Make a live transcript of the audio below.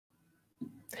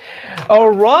All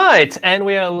right, and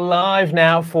we are live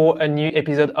now for a new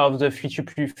episode of the Future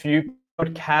Plus Few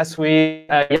podcast with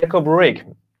Jacob Roig.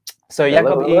 So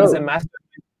Jacob is a master.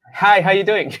 Hi, how you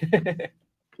doing?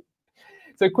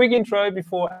 So quick intro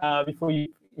before you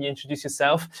introduce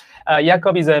yourself.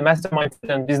 Jacob is a mastermind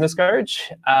and business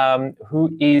coach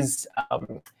who is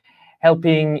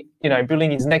helping,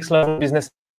 building his next level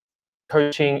business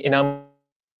coaching in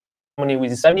harmony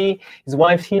with his family, his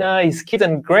wife Tina, his kids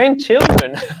and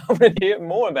grandchildren. I want to hear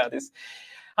more about this.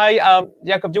 Hi,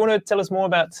 Jacob, do you want to tell us more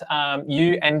about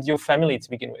you and your family to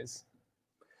begin with?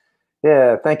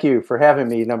 Yeah, thank you for having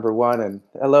me, number one, and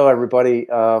hello, everybody.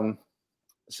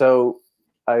 So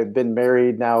I've been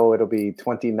married now, it'll be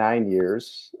 29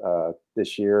 years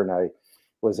this year, and I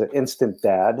was an instant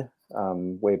dad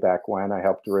way back when. I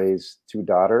helped raise two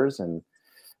daughters, and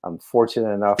I'm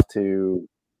fortunate enough to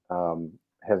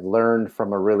have learned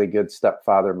from a really good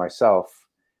stepfather myself,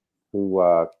 who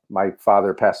my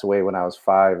father passed away when I was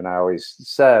 5, and I always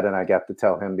said, and I got to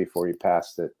tell him before he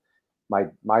passed, that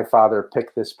my father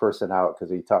picked this person out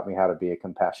because he taught me how to be a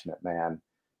compassionate man.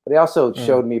 But he also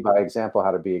showed me by example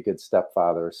how to be a good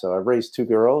stepfather. So I've raised 2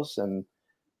 girls, and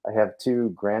I have 2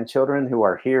 grandchildren who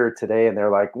are here today, and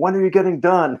they're like, "When are you getting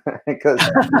done?" Because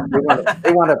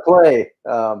they want to play.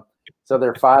 So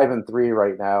they're 5 and 3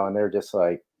 right now, and they're just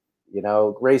like,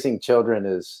 raising children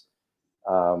is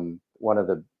one of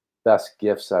the best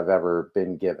gifts I've ever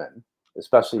been given,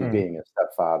 especially being a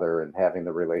stepfather and having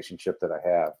the relationship that I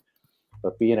have.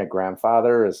 But being a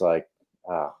grandfather is like,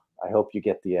 I hope you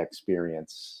get the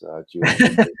experience, Julie.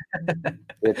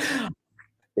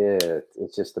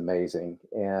 It's just amazing.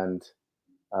 And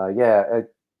I'm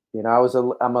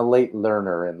a late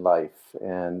learner in life,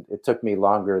 and it took me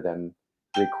longer than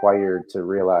required to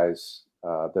realize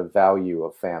the value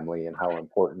of family and how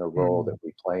important a role that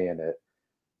we play in it.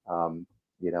 And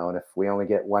if we only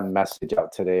get one message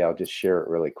out today, I'll just share it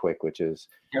really quick, which is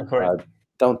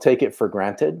don't take it for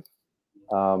granted.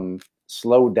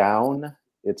 Slow down.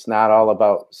 It's not all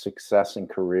about success and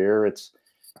career. It's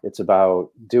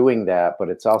about doing that, but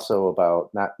it's also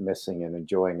about not missing and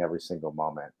enjoying every single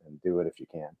moment, and do it if you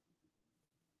can.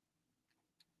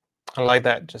 I like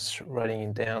that. Just writing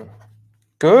it down.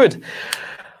 Good.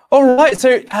 All right.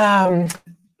 So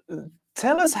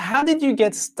tell us, how did you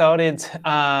get started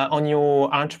on your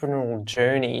entrepreneurial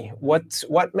journey?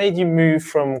 What made you move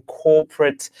from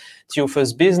corporate to your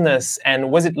first business,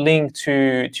 and was it linked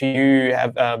to you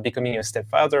becoming a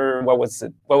stepfather? What was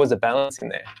the balance in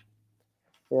there?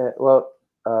 Yeah, well,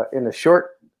 in a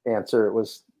short answer, it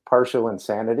was partial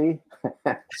insanity.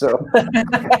 So,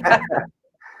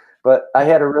 but I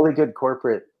had a really good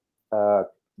corporate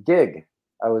gig.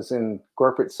 I was in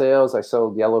corporate sales. I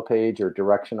sold yellow page or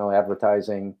directional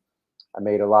advertising. I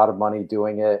made a lot of money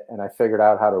doing it, and I figured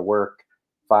out how to work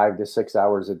 5 to 6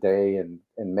 hours a day and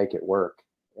make it work.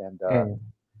 And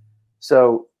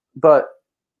but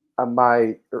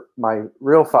my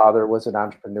real father was an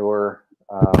entrepreneur.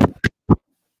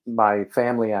 My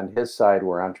family on his side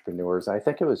were entrepreneurs. I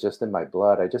think it was just in my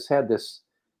blood. I just had this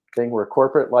thing where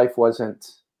corporate life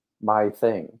wasn't my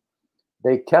thing.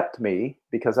 They kept me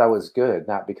because I was good,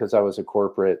 not because I was a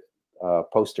corporate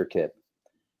poster kid.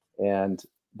 And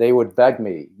they would beg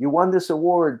me, "You won this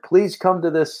award. Please come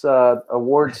to this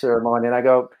award ceremony." And I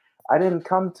go, "I didn't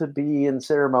come to be in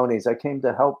ceremonies. I came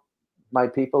to help my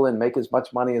people and make as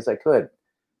much money as I could."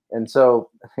 And so,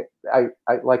 I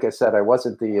like I said, I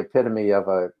wasn't the epitome of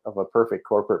a perfect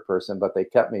corporate person, but they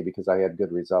kept me because I had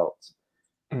good results.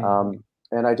 And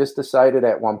I just decided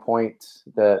at one point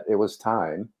that it was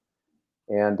time.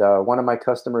 And one of my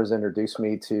customers introduced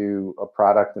me to a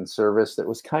product and service that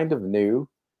was kind of new.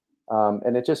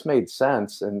 And it just made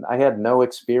sense. And I had no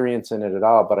experience in it at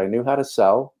all, but I knew how to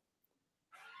sell,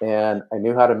 and I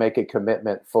knew how to make a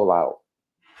commitment full out.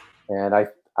 And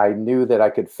I knew that I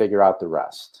could figure out the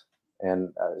rest.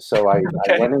 And so I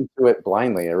went into it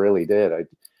blindly. I really did.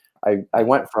 I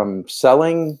went from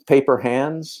selling paper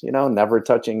hands, never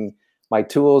touching. My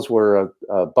tools were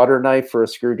a butter knife for a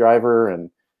screwdriver, and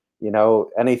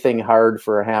anything hard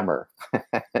for a hammer.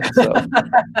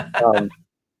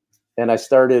 And I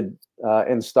started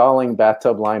installing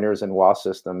bathtub liners and wall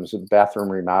systems and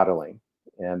bathroom remodeling.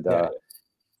 And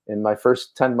in my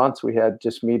first 10 months, we had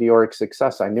just meteoric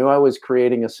success. I knew I was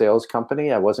creating a sales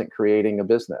company. I wasn't creating a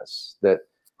business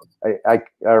I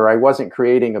wasn't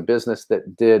creating a business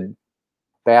that did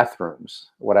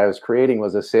bathrooms. What I was creating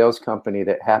was a sales company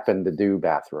that happened to do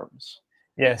bathrooms.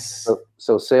 Yes.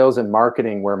 So sales and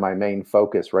marketing were my main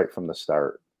focus right from the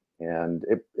start, and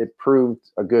it proved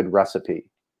a good recipe.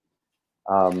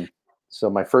 So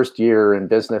my first year in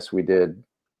business, we did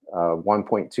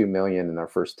 1.2 million in our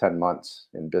first 10 months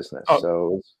in business. Oh, So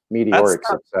it was meteoric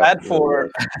that's not success. bad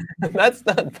for. That's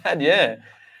not bad. Yeah.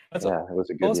 That's Yeah, it was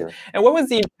a good awesome. year. And what was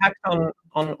the impact on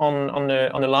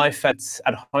the life at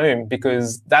home?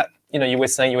 Because that, you were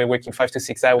saying you were working 5 to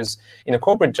 6 hours in a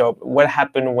corporate job. What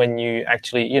happened when you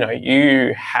actually,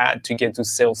 you had to get to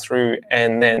sail through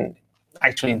and then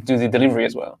actually do the delivery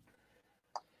as well?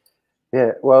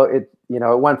 Yeah, well, it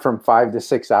went from 5 to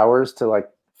 6 hours to like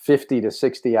 50 to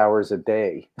 60 hours a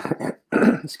day.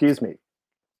 Excuse me.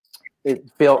 It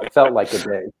felt like a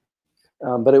day.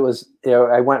 But it was,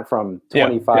 I went from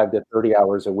 25 to 30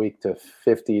 hours a week to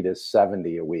 50 to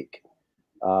 70 a week.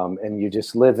 And you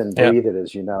just live and breathe it,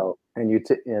 as you know.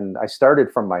 And I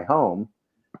started from my home.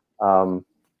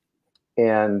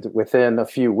 And within a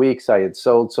few weeks, I had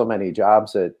sold so many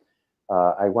jobs that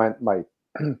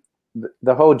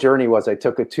the whole journey was I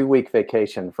took a 2-week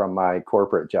vacation from my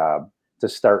corporate job to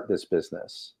start this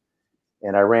business.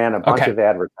 And I ran a bunch of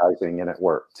advertising and it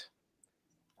worked.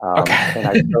 And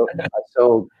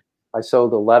I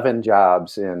sold 11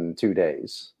 jobs in 2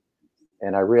 days,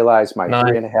 and I realized my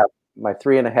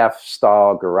three and a half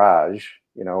stall garage,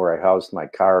 where I housed my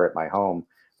car at my home,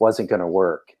 wasn't going to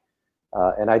work.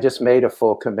 And I just made a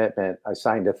full commitment. I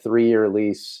signed a 3-year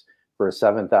lease for a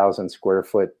 7,000 square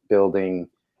foot building.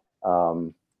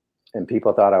 And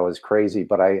people thought I was crazy,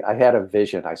 but I had a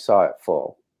vision. I saw it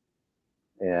full,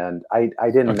 and I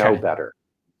didn't know better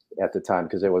at the time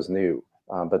because it was new.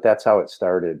 But that's how it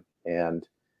started. And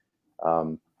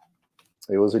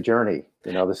it was a journey.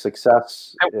 The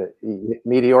success,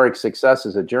 meteoric success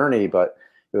is a journey, but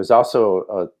it was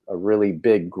also a really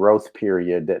big growth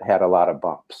period that had a lot of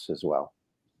bumps as well.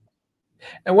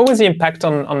 And what was the impact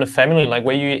on the family? Like,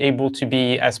 were you able to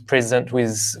be as present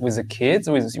with the kids,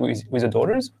 with the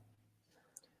daughters?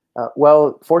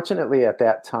 Well, fortunately, at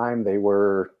that time, they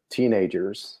were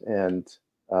teenagers, and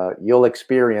you'll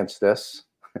experience this.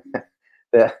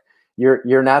 That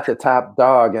you're not the top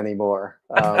dog anymore.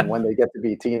 When they get to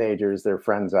be teenagers, their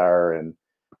friends are, and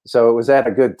so it was at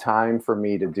a good time for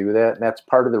me to do that. And that's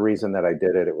part of the reason that I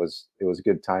did it. It was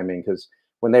good timing because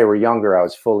when they were younger, I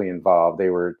was fully involved. They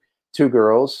were 2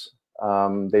 girls.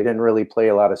 They didn't really play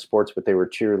a lot of sports, but they were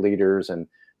cheerleaders, and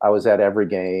I was at every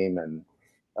game and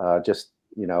just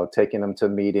taking them to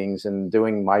meetings and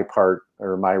doing my part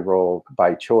or my role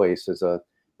by choice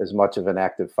as much of an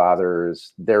active father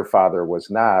as their father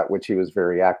was not, which he was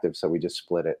very active. So we just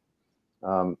split it.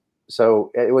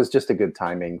 So it was just a good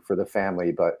timing for the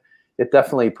family, but it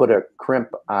definitely put a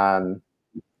crimp on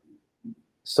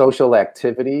social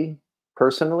activity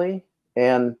personally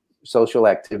and social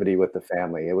activity with the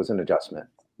family. It was an adjustment.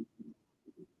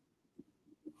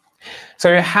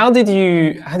 So how did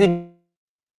you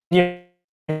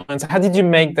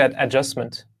make that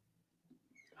adjustment?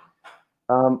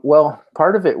 Well,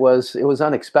 part of it was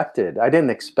unexpected. I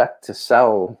didn't expect to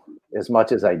sell as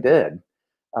much as I did.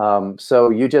 So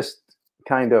you just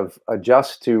kind of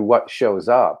adjust to what shows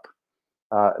up.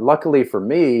 Luckily for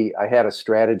me, I had a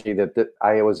strategy that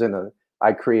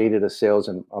I created a sales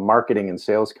and a marketing and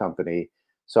sales company.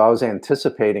 So I was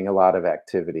anticipating a lot of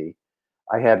activity.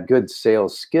 I had good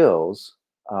sales skills.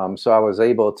 So I was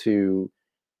able to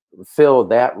fill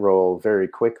that role very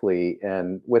quickly.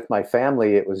 And with my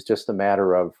family, it was just a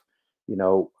matter of,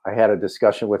 I had a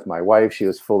discussion with my wife. She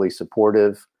was fully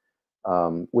supportive,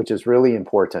 which is really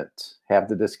important. Have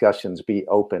the discussions, be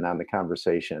open on the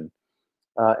conversation.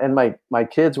 And my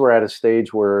kids were at a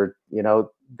stage where,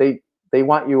 they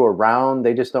want you around.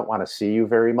 They just don't want to see you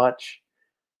very much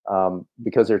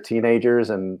because they're teenagers.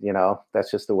 And,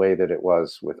 that's just the way that it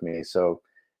was with me. So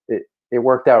it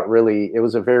worked out really. It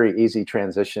was a very easy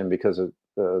transition because of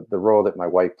the role that my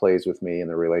wife plays with me and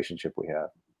the relationship we have.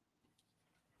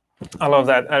 I love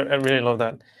that. I really love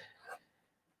that.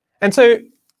 And so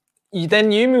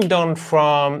then you moved on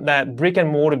from that brick and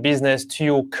mortar business to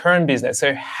your current business.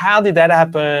 So how did that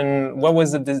happen? What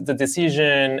was the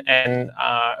decision? And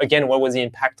again, what was the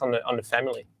impact on the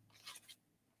family?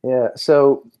 Yeah.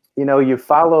 So,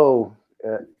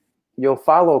 you'll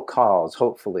follow calls,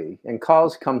 hopefully, and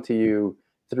calls come to you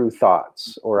through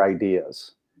thoughts or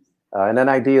ideas. And then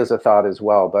ideas a thought as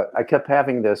well. But I kept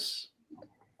having this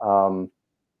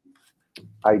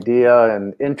idea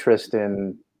and interest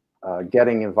in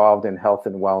getting involved in health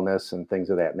and wellness and things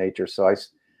of that nature. So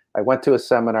I went to a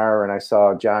seminar and I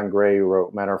saw John Gray, who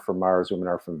wrote Men Are From Mars, Women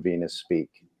Are From Venus, speak.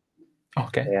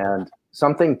 Okay. And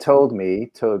something told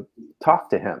me to talk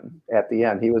to him at the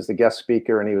end. He was the guest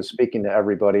speaker and he was speaking to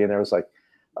everybody. And there was like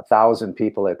 1,000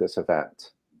 people at this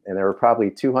event. And there were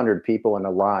probably 200 people in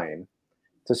a line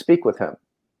to speak with him.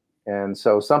 And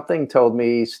so something told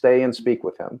me, stay and speak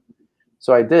with him.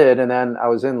 So I did, and then I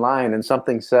was in line, and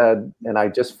something said, and I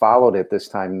just followed it this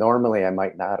time. Normally, I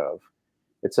might not have.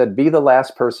 It said, "Be the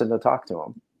last person to talk to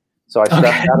him." So I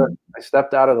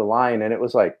stepped out of the line, and it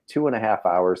was like 2.5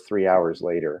 hours, 3 hours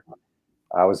later.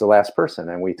 I was the last person,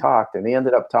 and we talked, and he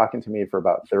ended up talking to me for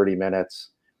about 30 minutes.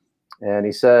 And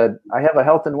he said, "I have a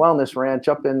health and wellness ranch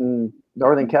up in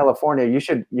Northern California.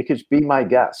 You could be my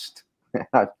guest."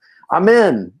 I'm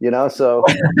in, so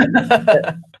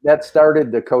that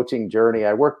started the coaching journey.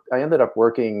 I ended up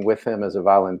working with him as a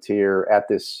volunteer at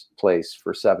this place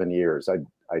for 7 years.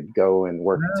 I'd go and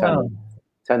work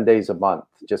 10 days a month,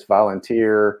 just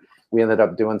volunteer. We ended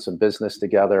up doing some business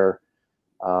together.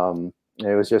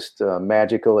 It was just a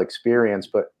magical experience.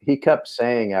 But he kept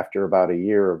saying after about a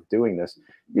year of doing this,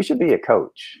 "You should be a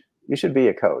coach. You should be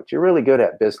a coach. You're really good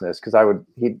at business." Because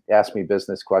he'd ask me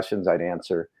business questions, I'd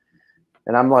answer.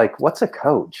 And I'm like, "What's a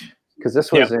coach?" Because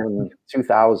this was in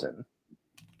 2000.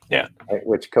 Yeah. Right,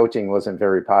 which coaching wasn't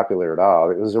very popular at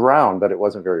all. It was around, but it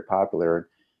wasn't very popular.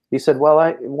 He said,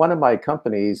 "Well, one of my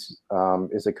companies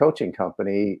is a coaching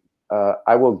company.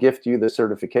 I will gift you the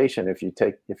certification if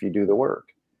you do the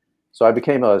work." So I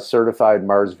became a certified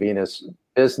Mars Venus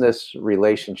business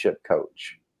relationship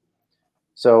coach.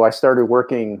 So I started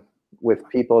working with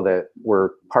people that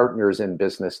were partners in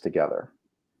business together.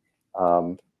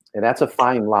 And that's a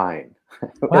fine line.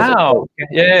 Wow.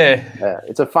 Yeah.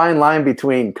 It's a fine line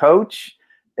between coach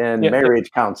and marriage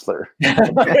counselor.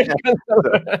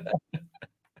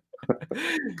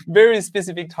 Very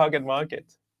specific target market.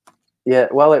 Yeah.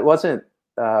 Well, it wasn't,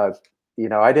 I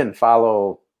didn't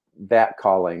follow that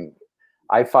calling.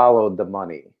 I followed the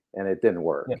money, and it didn't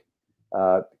work.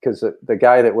 Because the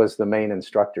guy that was the main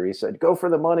instructor, he said, "Go for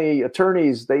the money.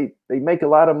 Attorneys, they make a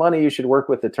lot of money. You should work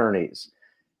with attorneys."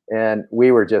 And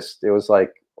we were it was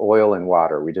like oil and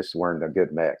water. We just weren't a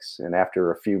good mix. And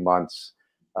after a few months,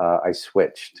 I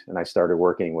switched, and I started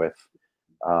working with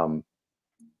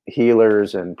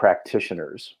healers and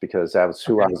practitioners, because that was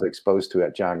who I was exposed to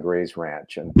at John Gray's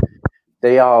ranch. And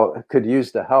they all could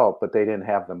use the help, but they didn't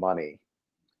have the money.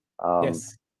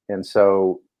 And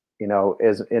so,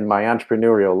 as in my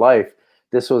entrepreneurial life,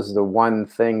 this was the one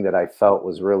thing that I felt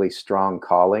was really strong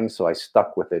calling. So I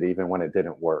stuck with it even when it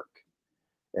didn't work.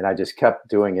 And I just kept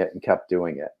doing it and kept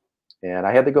doing it. And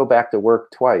I had to go back to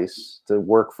work twice, to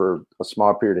work for a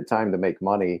small period of time to make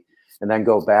money, and then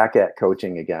go back at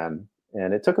coaching again.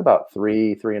 And it took about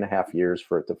 3.5 years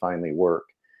for it to finally work.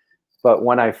 But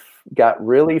when I got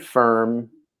really firm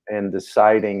in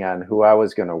deciding on who I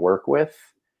was going to work with,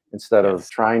 instead of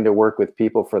trying to work with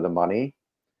people for the money,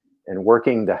 and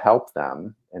working to help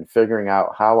them and figuring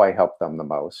out how I help them the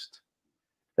most,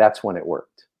 that's when it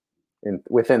worked. And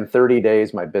within 30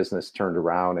 days, my business turned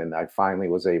around, and I finally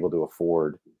was able to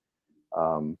afford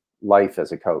life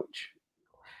as a coach.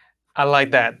 I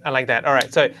like that. All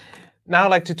right. So now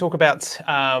I'd like to talk about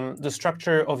the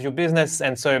structure of your business.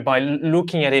 And so by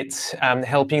looking at it,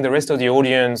 helping the rest of the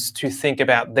audience to think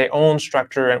about their own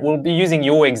structure. And we'll be using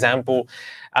your example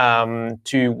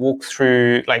to walk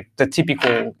through like the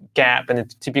typical gap and the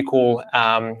typical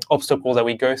obstacle that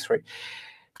we go through.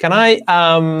 Can I,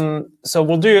 so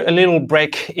we'll do a little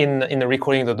break in the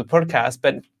recording of the podcast,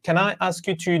 but can I ask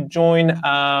you to join,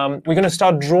 we're going to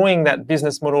start drawing that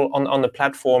business model on the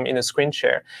platform in a screen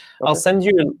share. Okay. I'll send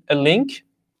you a link.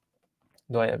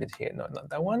 Do I have it here? No, not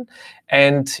that one.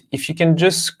 And if you can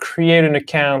just create an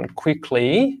account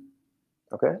quickly.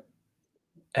 Okay.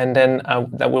 And then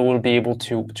that we will be able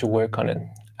to work on it.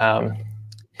 And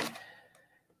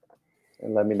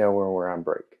let me know when we're on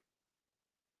break.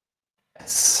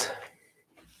 Yes.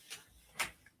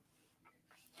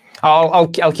 I'll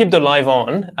keep the live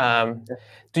on.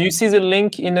 Do you see the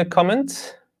link in the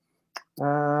comment?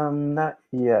 Not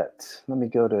yet. Let me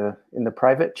go to in the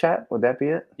private chat. Would that be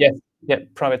it? Yes. Yeah.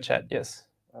 Private chat. Yes.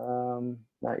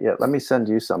 Not yet. Let me send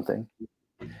you something.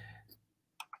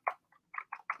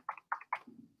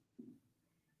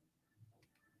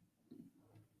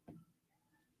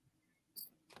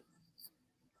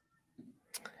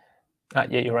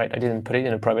 Yeah, you're right. I didn't put it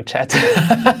in a private chat.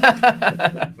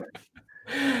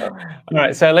 All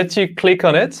right, so I'll let you click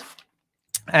on it,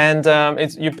 and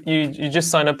it's you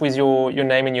just sign up with your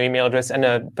name and your email address,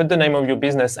 and put the name of your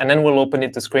business, and then we'll open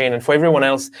it the screen. And for everyone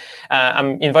else,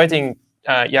 I'm inviting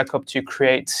Jacob to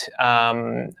create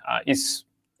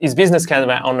his business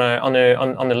canvas on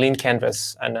a lean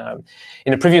canvas. And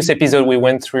in the previous episode, we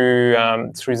went through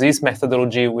this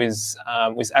methodology with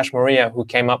Ash Maria, who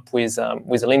came up with a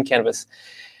lean canvas.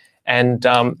 And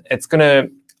it's gonna.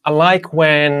 I like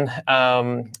when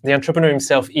the entrepreneur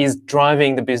himself is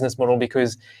driving the business model,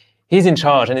 because he's in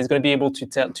charge, and he's going to be able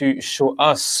to show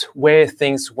us where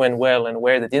things went well and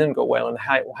where they didn't go well, and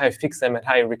how he fix them and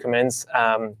how he recommends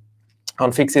on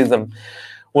fixes them.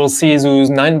 We'll see those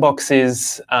 9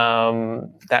 boxes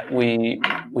that we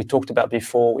talked about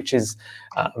before, which is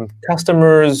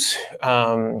customers.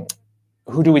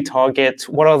 Who do we target?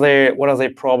 What are their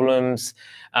problems?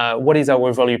 What is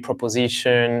our value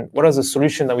proposition? What are the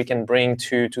solutions that we can bring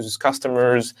to those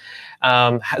customers?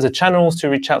 The channels to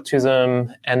reach out to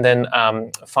them, and then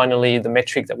finally the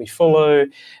metric that we follow,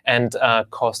 and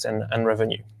cost and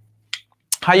revenue.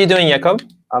 How are you doing, Jacob?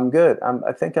 I'm good.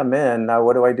 I think I'm in. Now,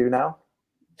 what do I do now?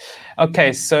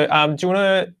 Okay, so do you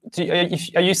want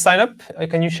to? Are you signed up?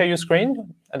 Can you share your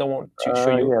screen? I don't want to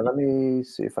show you. Yeah, let me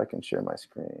see if I can share my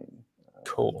screen.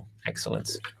 Cool, excellent.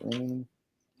 Screen.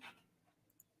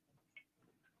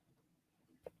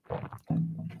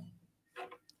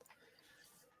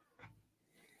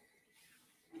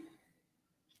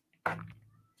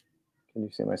 Can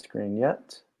you see my screen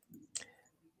yet?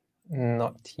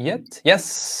 Not yet.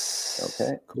 Yes.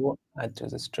 Okay. Cool. Add to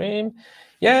the stream.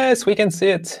 Yes, we can see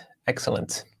it.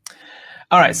 Excellent.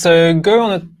 All right. So go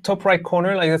on the top right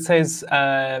corner, like it says,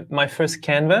 my first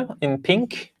Canva in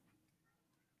pink.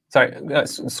 Sorry,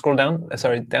 scroll down.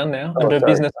 Sorry, down now. Oh, under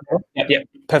sorry. business. Yeah,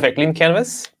 perfect. Lean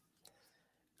canvas.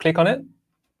 Click on it.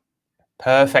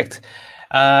 Perfect.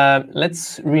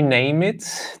 Let's rename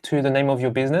it to the name of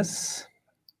your business.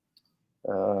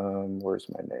 Where's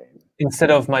my name?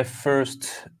 Instead of my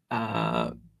first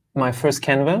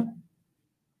Canva.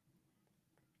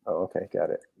 Oh, okay, got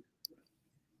it.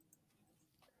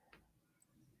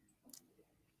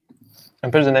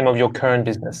 And put the name of your current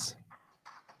business.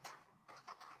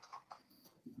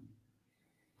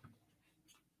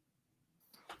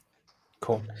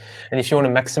 Cool. And if you want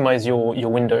to maximize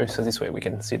your window, so this way we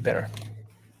can see it better.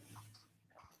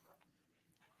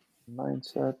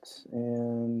 Mindset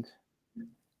and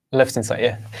left inside,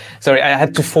 yeah. Sorry, I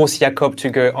had to force Jacob to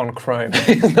go on Chrome.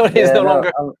 It's no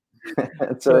longer.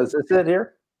 So is this it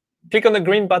here? Click on the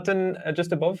green button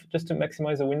just above, just to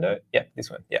maximize the window. Yeah, this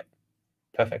one. Yeah,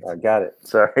 perfect. I got it.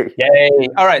 Sorry. Yay.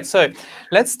 All right, so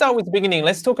let's start with the beginning.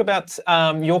 Let's talk about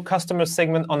your customer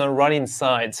segment on the right-hand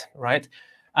side, right?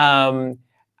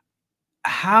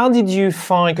 How did you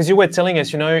find, because you were telling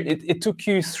us, you know, it took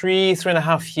you three and a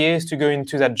half years to go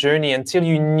into that journey until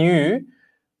you knew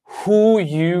who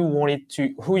you wanted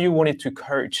to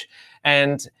coach,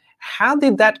 and how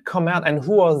did that come out, and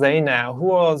who are they now? Who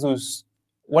are those?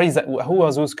 What is that? Who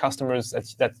are those customers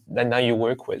that now you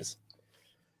work with?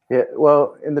 Yeah,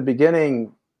 well, in the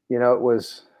beginning, you know, it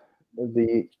was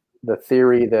the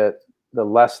theory that the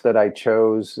less that I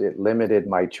chose, it limited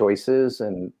my choices,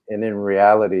 and in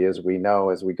reality, as we know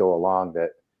as we go along,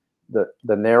 that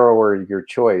the narrower your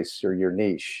choice or your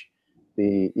niche,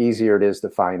 the easier it is to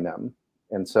find them.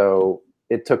 And so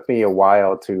it took me a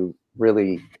while to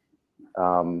really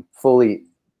fully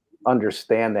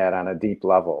understand that on a deep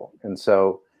level. And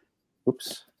so,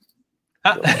 oops.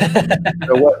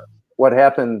 So what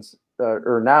happens,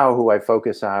 or now who I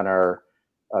focus on are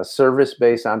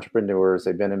service-based entrepreneurs.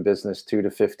 They've been in business 2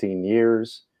 to 15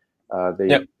 years.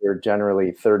 They're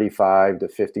generally 35 to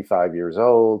 55 years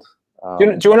old. Do you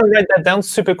want to write that down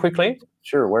super quickly?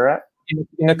 Sure. Where at?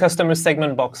 In the customer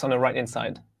segment box on the right-hand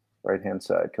side. Right-hand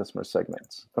side, customer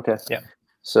segments. Okay. Yeah.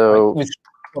 So with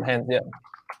short hand, yeah.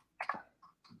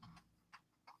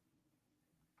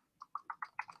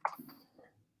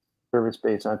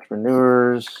 Service-based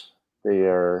entrepreneurs. They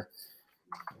are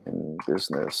in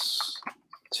business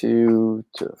 2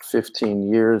 to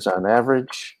 15 years on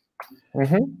average.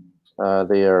 Mm-hmm.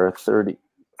 They are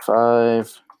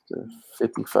 35 to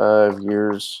 55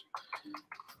 years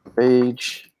of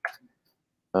age.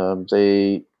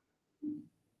 They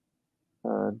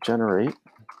generate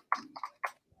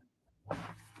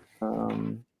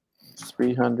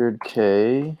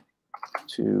 300K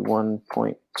to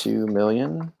 1.2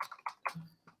 million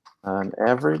on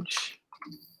average.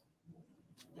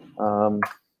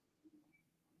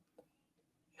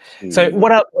 So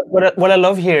what I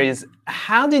love here is,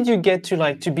 how did you get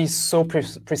to be so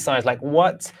precise? Like,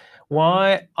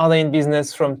 why are they in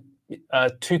business from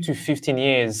 2 to 15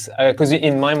 years? Because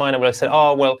in my mind, I would have said,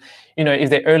 oh well, you know, if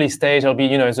they're early stage, I'll be,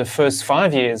 you know, the first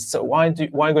 5 years. So why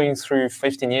going through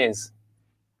 15 years?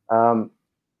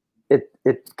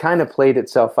 It kind of played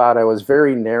itself out. I was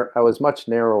very narrow. I was much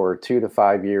narrower, 2 to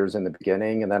 5 years in the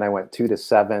beginning, and then I went 2 to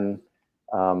 7.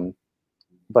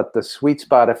 But the sweet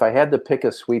spot, if I had to pick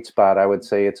a sweet spot, I would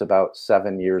say it's about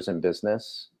 7 years in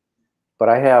business. But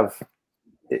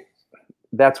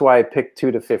that's why I picked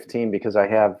 2 to 15, because I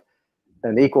have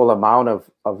an equal amount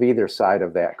of either side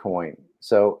of that coin.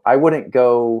 So I wouldn't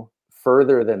go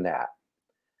further than that.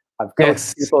 I've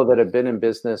coached people that have been in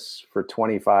business for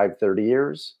 25, 30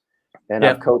 years, and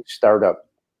I've coached startup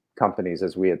companies,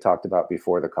 as we had talked about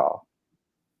before the call.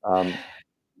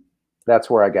 That's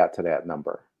where I got to that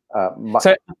number.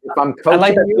 So if I'm coaching, I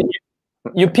like that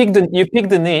you picked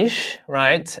the niche,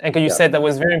 right? And you said that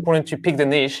was very important to pick the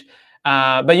niche,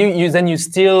 but you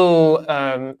still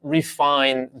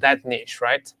refine that niche,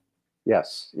 right?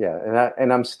 Yes, yeah,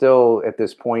 and I'm still at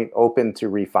this point open to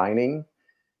refining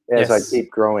as I keep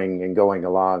growing and going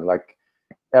along. Like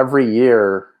every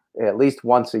year, at least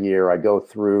once a year, I go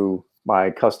through my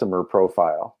customer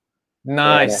profile.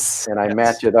 Nice. And I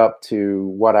match it up to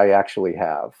what I actually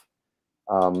have.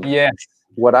 Yes.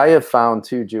 What I have found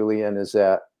too, Julian, is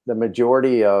that the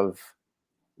majority of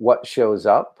what shows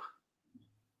up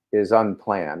is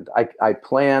unplanned. I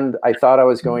thought I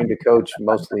was going to coach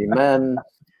mostly men,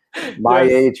 my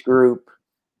age group,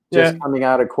 just coming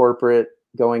out of corporate,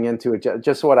 going into it,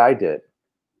 just what I did.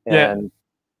 And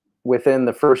within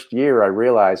the first year, I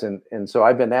realized, and so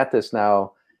I've been at this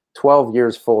now 12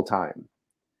 years full time.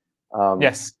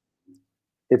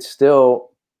 It's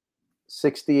still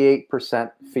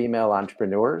 68% female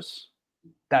entrepreneurs.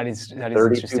 That is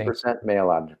 32% male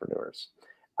entrepreneurs.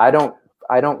 I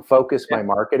don't focus my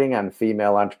marketing on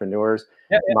female entrepreneurs.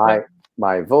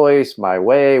 My voice, my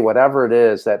way, whatever it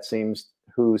is, that seems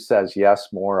who says yes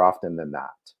more often than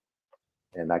not.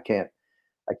 And I can't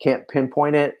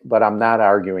pinpoint it, but I'm not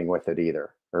arguing with it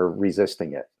either or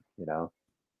resisting it, you know.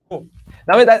 Cool.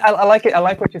 Now I like it. I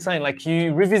like what you're saying. Like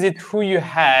you revisit who you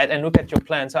had and look at your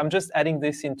plan. So I'm just adding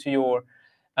this into your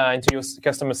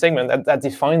customer segment that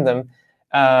define them.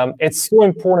 It's so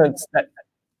important that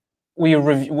we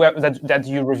that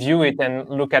you review it and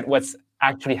look at what's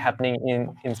actually happening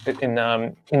in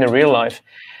the real life.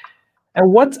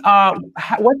 And what's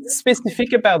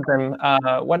specific about them?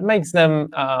 What makes them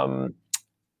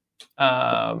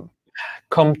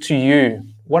come to you?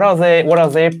 What are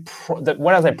their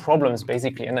problems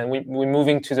basically? And then we're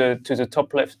moving to the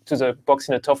top left, to the box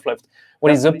in the top left.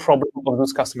 What is the problem of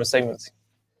those customer segments?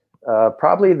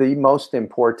 Probably the most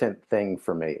important thing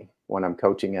for me when I'm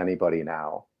coaching anybody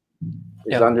now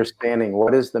is understanding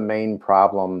what is the main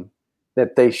problem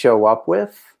that they show up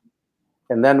with,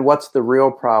 and then what's the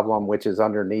real problem which is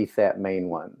underneath that main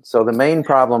one. So the main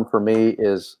problem for me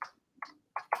is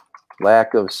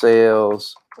lack of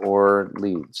sales or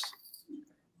leads.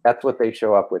 That's what they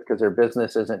show up with because their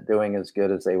business isn't doing as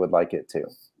good as they would like it to.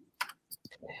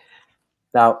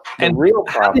 Now, the real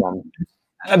problem...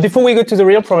 Before we go to the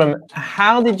real problem,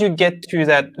 how did you get to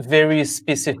that very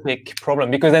specific problem?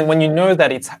 Because then when you know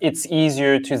that it's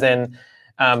easier to then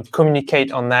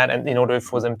communicate on that and in order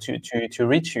for them to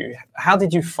reach you. How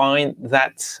did you find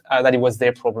that that it was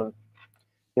their problem?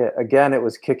 Yeah, again, it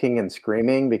was kicking and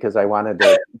screaming because I wanted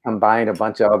to combine a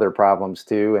bunch of other problems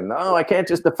too. And I can't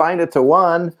just define it to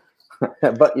one,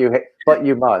 but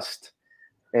you must.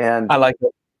 And I like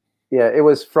it. Yeah, it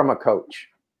was from a coach.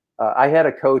 I had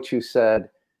a coach who said,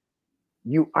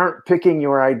 "You aren't picking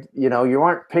you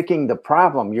aren't picking the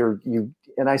problem.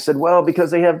 And I said, "Well,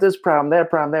 because they have this problem, that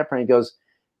problem, that problem." He goes,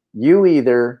 "You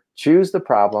either choose the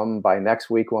problem by next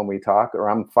week when we talk, or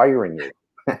I'm firing you."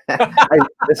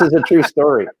 This is a true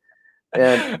story.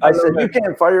 And I said, "You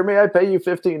can't fire me. I pay you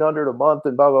 $1,500 a month,"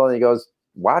 and blah blah. And he goes,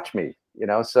 "Watch me,"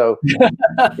 So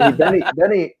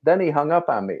then he hung up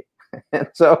on me. And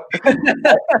so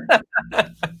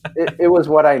it was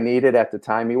what I needed at the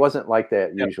time. He wasn't like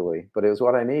that usually, but it was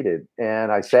what I needed. And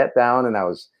I sat down and I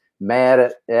was mad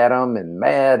at him and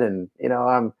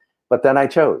but then I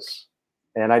chose.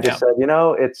 And I just said,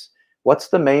 it's what's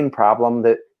the main problem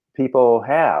that people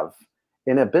have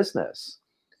in a business?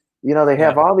 They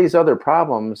have all these other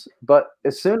problems, but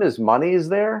as soon as money is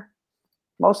there,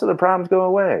 most of the problems go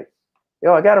away.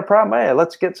 I got a problem. Hey,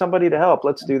 let's get somebody to help.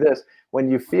 Let's do this. When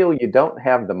you feel you don't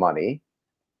have the money,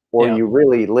 or you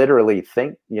really literally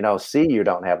think, see you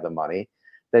don't have the money,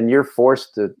 then you're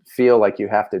forced to feel like you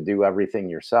have to do everything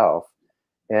yourself.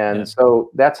 And so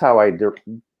that's how I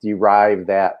derive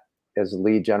that as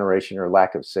lead generation or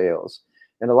lack of sales.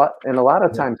 And a lot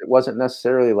of times it wasn't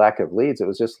necessarily lack of leads. It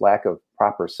was just lack of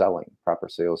proper selling, proper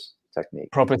sales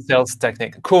technique. Proper sales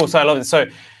technique. Cool. So I love it. So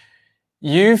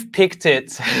you've picked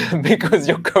it because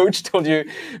your coach told you,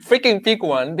 freaking pick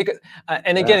one. Because,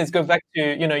 and again, it goes back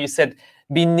to, you said,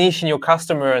 be niche in your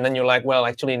customer. And then you're like, well,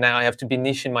 actually now I have to be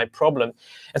niche in my problem.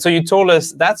 And so you told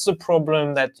us that's the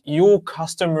problem that your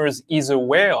customers is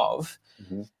aware of.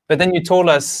 Mm-hmm. But then you told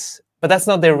us, but that's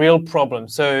not their real problem.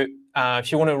 So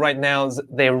if you want to write now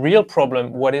their real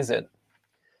problem, what is it?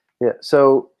 Yeah.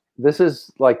 So this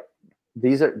is like,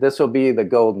 this will be the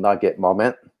gold nugget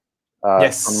moment.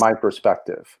 from my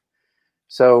perspective.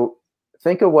 So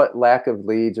think of what lack of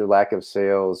leads or lack of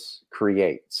sales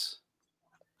creates.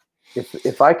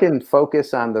 If I can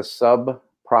focus on the sub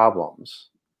problems,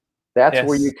 that's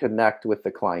where you connect with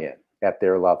the client at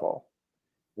their level.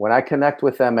 When I connect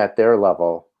with them at their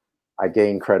level, I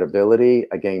gain credibility,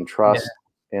 I gain trust,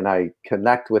 and I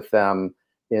connect with them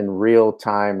in real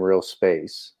time, real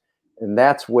space. And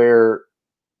that's where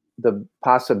the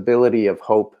possibility of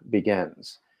hope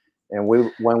begins. And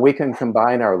when we can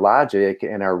combine our logic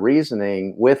and our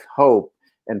reasoning with hope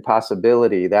and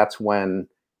possibility, that's when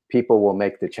people will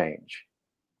make the change.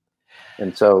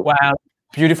 And so, wow,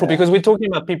 beautiful. Because we're talking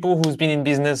about people who's been in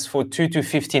business for 2 to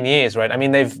 15 years, right? I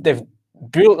mean, they've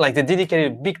built, like, they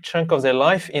dedicated a big chunk of their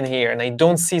life in here, and they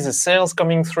don't see the sales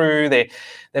coming through.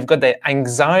 They've got their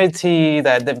anxiety,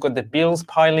 that they've got the bills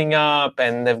piling up,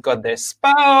 and they've got their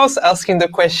spouse asking the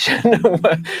question,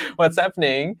 what's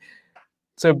happening?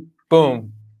 So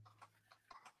boom,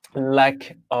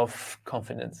 lack of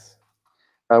confidence.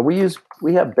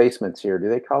 we have basements here. Do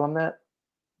they call them that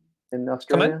in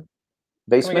Australia?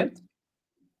 Basement?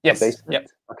 Yes. Basement? Yep.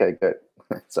 Okay, good.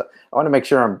 So I want to make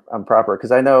sure I'm proper,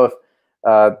 because I know if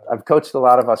I've coached a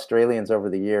lot of Australians over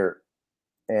the year,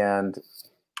 and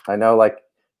I know, like,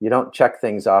 you don't check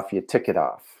things off, you tick it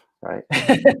off, right?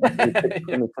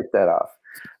 Let me tick that off.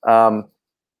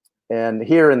 And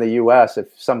here in the US, if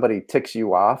somebody ticks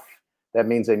you off, that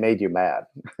means they made you mad.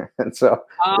 And so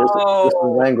there's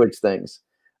some language things.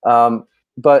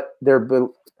 But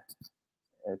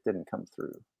it didn't come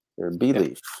through. Their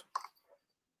belief.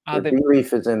 Their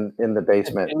belief is in the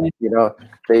basement. You know,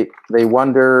 they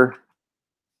wonder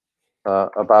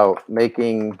about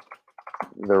making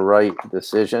the right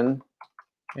decision.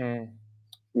 You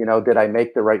know, did I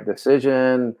make the right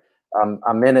decision?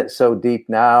 I'm in it so deep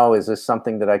now. Is this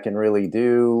something that I can really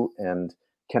do? And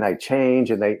can I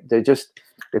change? And they just,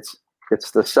 it's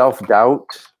the self-doubt.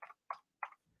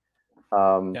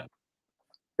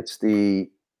 It's the,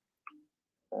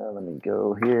 let me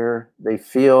go here. They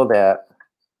feel that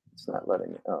it's not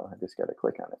letting me, oh, I just got to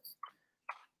click on it.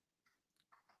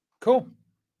 Cool.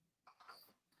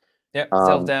 Yeah,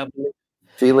 self-doubt.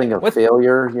 Feeling of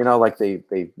failure, you know, like they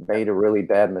made a really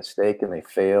bad mistake and they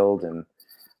failed. And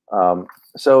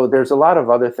so there's a lot of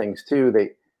other things too.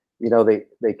 They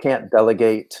can't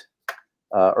delegate,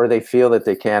 or they feel that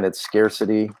they can. It's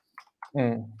scarcity.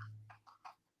 You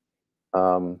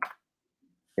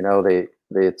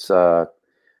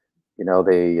know,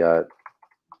 they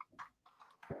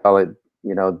call it,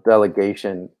 you know,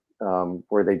 delegation,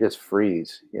 where they just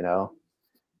freeze, you know,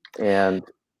 and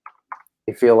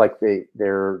they feel like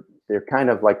they're kind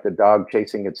of like the dog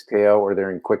chasing its tail, or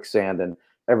they're in quicksand, and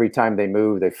every time they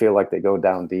move, they feel like they go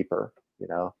down deeper, you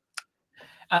know.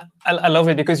 I love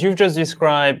it, because you've just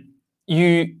described,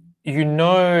 you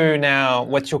know now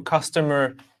what your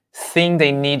customer think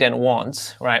they need and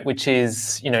want, right? Which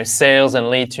is, you know, sales and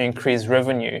lead to increase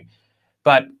revenue.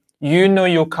 But you know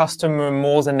your customer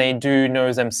more than they do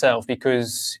know themselves,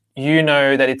 because you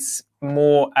know that it's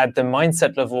more at the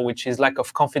mindset level, which is lack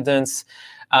of confidence.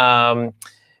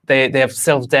 They have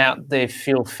self-doubt, they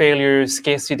feel failure,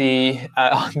 scarcity,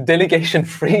 delegation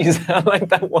freeze. I like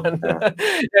that one.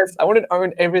 Yes, I want to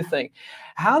own everything.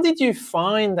 How did you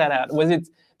find that out?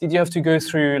 Did you have to go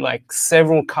through like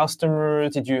several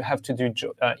customers? Did you have to do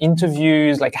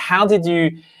interviews? Like, how did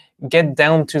you get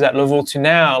down to that level to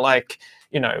now? Like,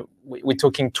 you know, we're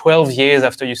talking 12 years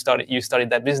after you started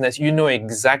that business. You know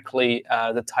exactly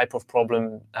the type of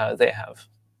problem they have.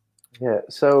 Yeah.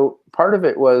 So part of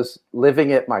it was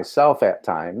living it myself at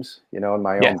times, you know, in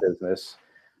my own business.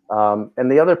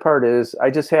 And the other part is I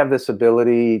just have this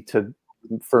ability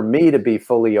for me to be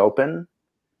fully open.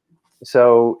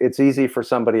 So it's easy for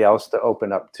somebody else to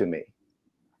open up to me.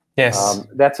 Yes.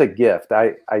 That's a gift.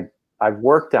 I've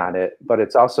worked on it, but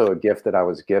it's also a gift that I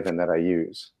was given that I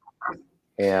use.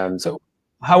 And so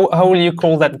how will you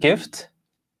call that gift?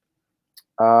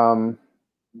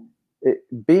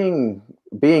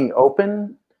 Being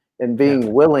open and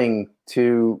being willing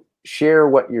to share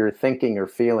what you're thinking or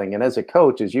feeling. And as a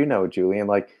coach, as you know, Julian,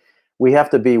 like, we have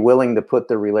to be willing to put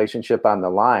the relationship on the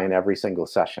line every single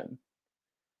session.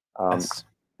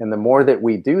 And the more that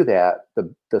we do that,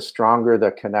 the stronger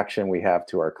the connection we have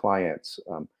to our clients.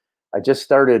 I just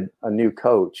started a new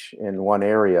coach in one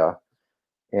area,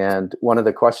 and one of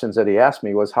the questions that he asked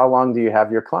me was, how long do you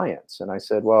have your clients? And I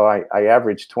said, well, I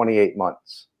average 28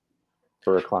 months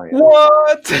for a client.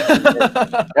 What?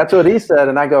 That's what he said.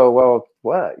 And I go, well,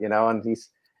 what? You know, and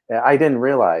I didn't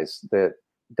realize that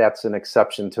that's an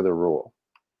exception to the rule.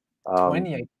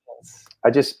 28 months. I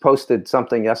just posted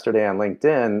something yesterday on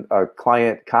LinkedIn. A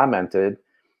client commented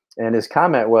And his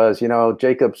comment was,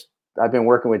 I've been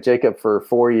working with Jacob for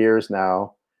 4 years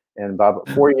now, and about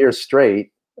 4 years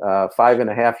straight,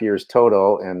 5.5 years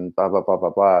total, and blah, blah, blah,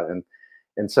 blah, blah.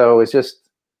 And so it's just,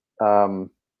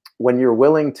 when you're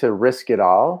willing to risk it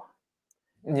all,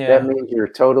 that means you're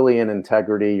totally in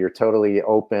integrity, you're totally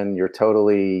open, you're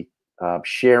totally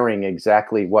sharing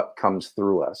exactly what comes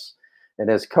through us. And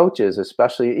as coaches,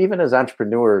 especially, even as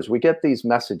entrepreneurs, we get these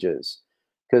messages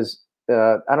because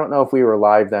I don't know if we were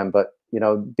live then, but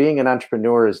being an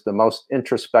entrepreneur is the most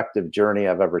introspective journey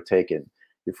I've ever taken.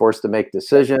 You're forced to make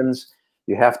decisions.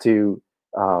 You have to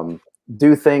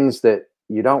do things that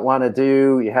you don't want to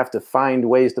do. You have to find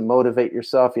ways to motivate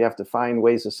yourself. You have to find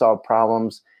ways to solve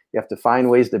problems. You have to find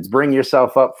ways to bring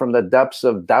yourself up from the depths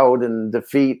of doubt and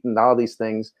defeat and all these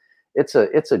things. It's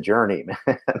a journey,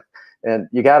 man. And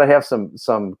you got to have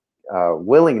some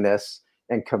willingness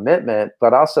and commitment,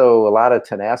 but also a lot of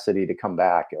tenacity to come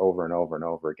back over and over and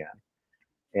over again.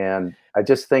 And I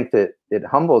just think that it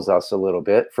humbles us a little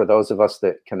bit for those of us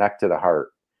that connect to the heart.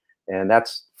 And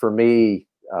that's, for me,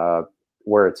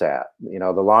 where it's at.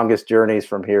 The longest journeys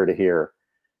from here to here.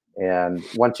 And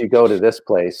once you go to this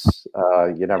place,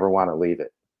 you never want to leave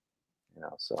it.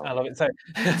 So I love it.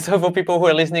 So for people who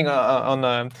are listening on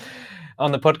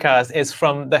the podcast, it's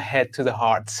from the head to the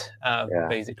heart,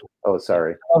 basically. Oh,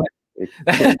 sorry.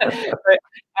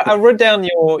 I wrote down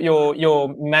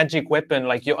your magic weapon,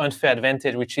 like your unfair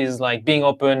advantage, which is like being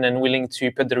open and willing to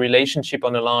put the relationship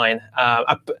on the line.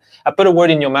 I put a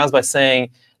word in your mouth by saying,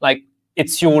 like,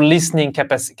 it's your listening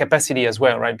capacity as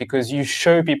well, right? Because you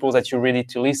show people that you're ready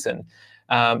to listen.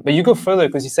 But you go further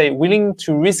because you say willing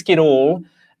to risk it all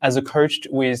as a coach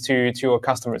to your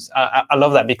customers. I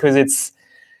love that, because it's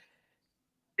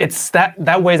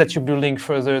that way that you're building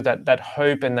further that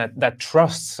hope and that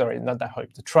trust. Sorry, not that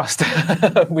hope, the trust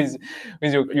with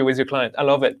your client. I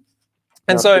love it.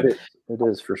 And no, so it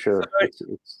is for sure.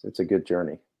 It's a good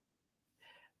journey.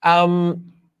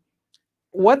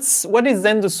 What is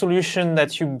then the solution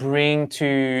that you bring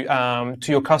to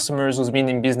your customers who's been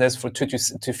in business for 2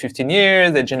 to 15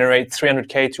 years? They generate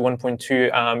 $300K to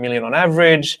 1.2 million on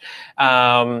average.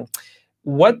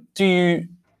 What do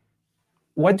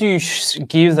you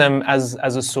give them as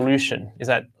a solution? Is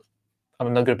that,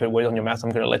 I'm not going to put words on your mouth.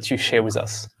 I'm going to let you share with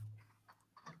us.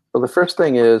 Well, the first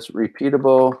thing is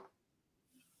repeatable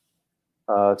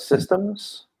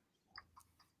systems.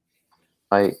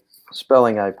 My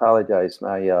spelling, I apologize.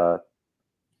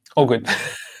 Oh, good.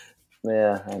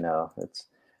 Yeah, I know.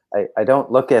 I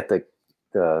don't look at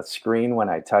the screen when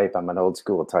I type. I'm an old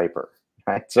school typer,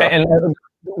 right? So, and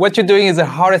what you're doing is the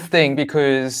hardest thing,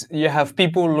 because you have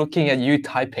people looking at you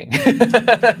typing.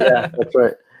 Yeah, that's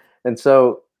right. And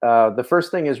so the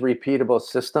first thing is repeatable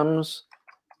systems,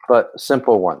 but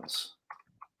simple ones.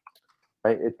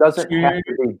 Right? It doesn't have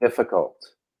to be difficult.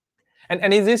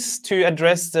 And is this to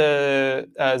address the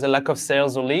lack of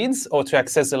sales or leads, or to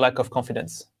access the lack of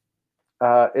confidence?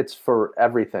 It's for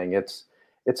everything. It's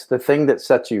the thing that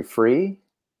sets you free,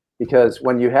 because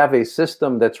when you have a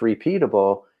system that's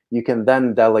repeatable, you can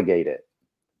then delegate it.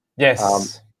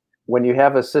 Yes. When you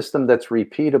have a system that's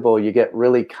repeatable, you get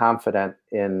really confident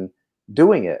in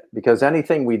doing it, because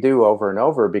anything we do over and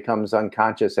over becomes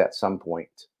unconscious at some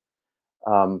point.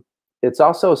 It's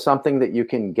also something that you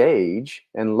can gauge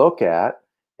and look at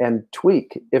and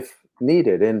tweak if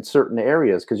needed in certain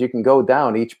areas, because you can go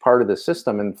down each part of the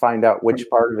system and find out which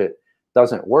part of it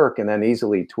doesn't work, and then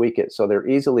easily tweak it. So they're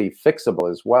easily fixable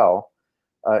as well,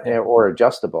 or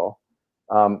adjustable.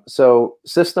 So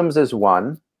systems is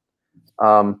one.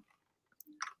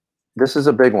 This is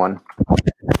a big one.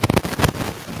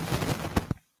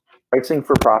 Pricing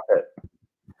for profit.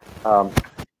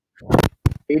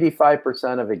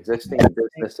 85% of existing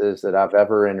businesses that I've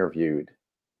ever interviewed,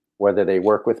 whether they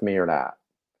work with me or not,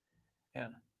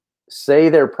 say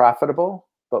they're profitable,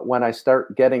 but when I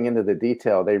start getting into the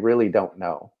detail, they really don't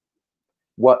know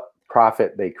what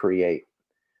profit they create.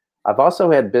 I've also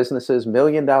had businesses, $1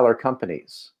 million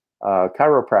companies,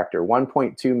 chiropractor,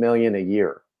 1.2 million a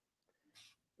year,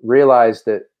 realized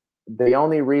that the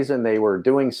only reason they were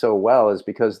doing so well is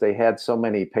because they had so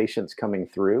many patients coming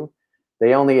through.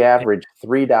 They only averaged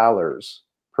 $3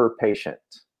 per patient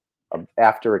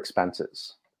after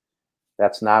expenses.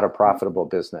 That's not a profitable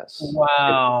business.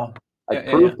 Wow. I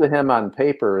proved to him on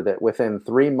paper that within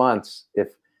 3 months, if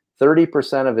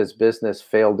 30% of his business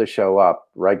failed to show up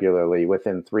regularly,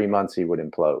 within 3 months he would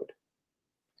implode.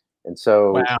 And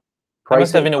so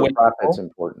pricing for profit's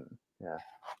important. Yeah.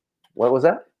 What was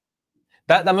that?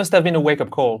 That must have been a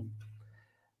wake-up call.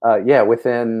 Yeah,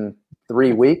 within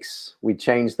 3 weeks, we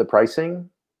changed the pricing.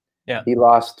 Yeah. He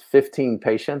lost 15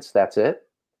 patients. That's it.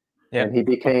 And he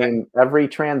became, every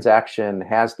transaction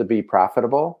has to be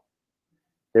profitable.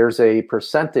 There's a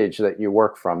percentage that you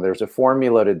work from. There's a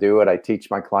formula to do it. I teach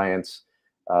my clients.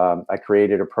 I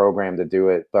created a program to do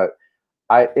it. But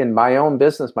in my own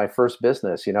business, my first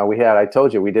business, you know, I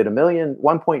told you, we did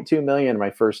 1.2 million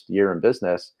my first year in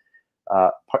business.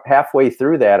 Halfway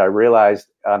through that, I realized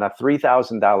on a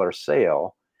 $3,000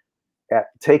 sale,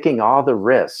 taking all the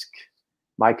risk,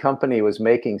 my company was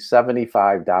making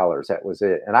 $75. That was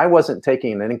it. And I wasn't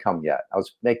taking an income yet. I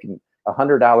was making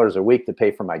 $100 a week to pay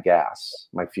for my gas,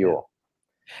 my fuel.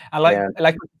 I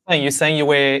like you're saying you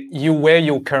were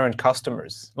your current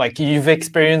customers. Like you've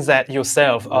experienced that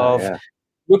yourself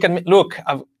look at me, look,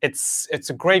 it's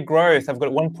a great growth. I've got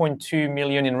 1.2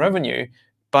 million in revenue,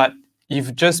 but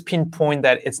you've just pinpointed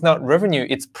that it's not revenue,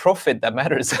 it's profit that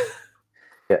matters.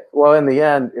 Yeah. Well, in the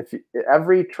end,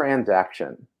 every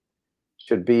transaction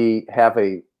should have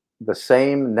the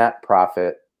same net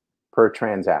profit per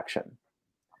transaction,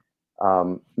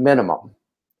 minimum.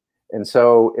 And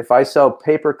so if I sell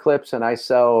paper clips and I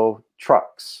sell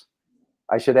trucks,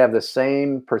 I should have the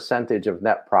same percentage of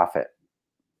net profit,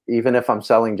 even if I'm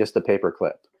selling just a paper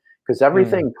clip, because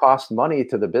everything costs money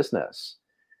to the business.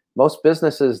 Most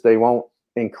businesses, they won't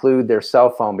include their cell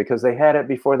phone because they had it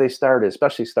before they started,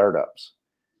 especially startups.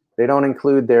 They don't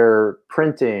include their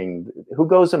printing. Who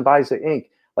goes and buys the ink?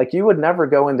 Like you would never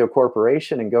go into a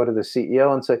corporation and go to the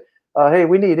CEO and say, hey,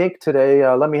 we need ink today.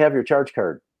 Let me have your charge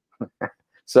card.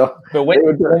 So, but when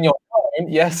you're home,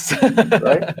 yes.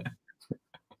 Right.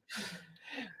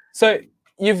 So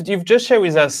you've just shared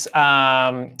with us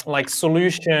like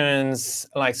solutions,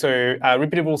 like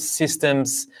repeatable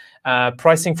systems,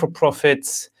 pricing for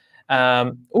profits,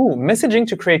 messaging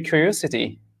to create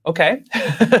curiosity. Okay,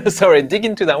 sorry, dig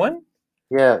into that one.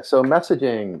 Yeah, so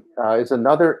messaging is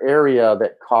another area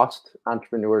that costs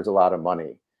entrepreneurs a lot of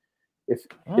money. If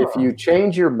you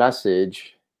change your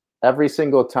message every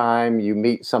single time you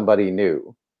meet somebody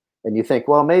new, and you think,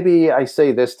 well, maybe I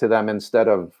say this to them instead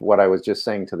of what I was just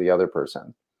saying to the other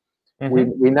person, we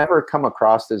never come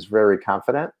across as very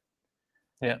confident.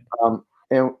 Yeah.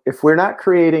 And if we're not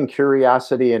creating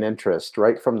curiosity and interest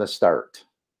right from the start,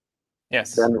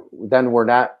 yes, then we're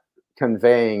not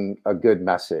conveying a good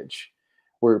message.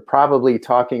 We're probably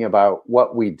talking about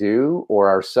what we do or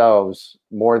ourselves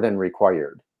more than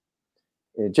required.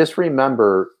 And just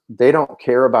remember, they don't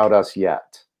care about us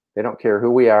yet. They don't care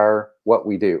who we are, what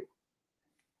we do,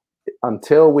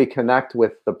 until we connect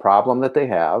with the problem that they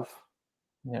have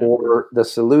or the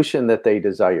solution that they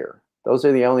desire. Those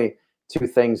are the only two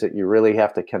things that you really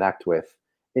have to connect with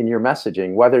in your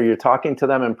messaging, whether you're talking to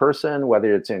them in person,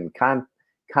 whether it's in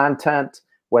content,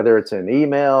 whether it's in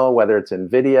email, whether it's in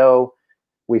video.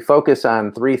 We focus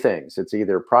on three things. It's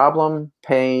either problem,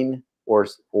 pain,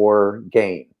 or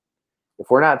gain. If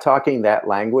we're not talking that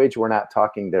language, we're not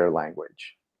talking their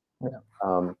language.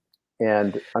 Yeah.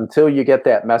 And until you get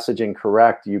that messaging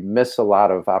correct, you miss a lot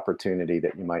of opportunity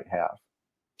that you might have.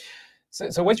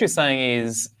 So what you're saying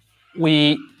is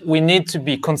we need to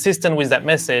be consistent with that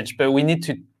message, but we need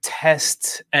to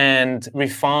test and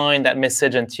refine that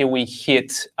message until we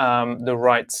hit the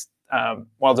right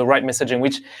messaging,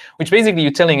 which basically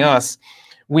you're telling us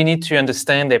we need to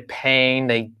understand their pain,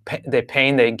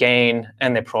 their gain,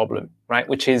 and their problem, right?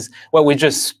 Which is, well, we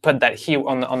just put that here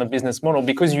on the business model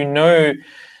because you know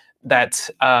that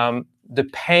the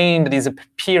pain that is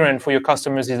apparent for your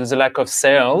customers is the lack of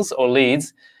sales or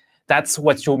leads. That's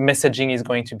what your messaging is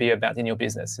going to be about in your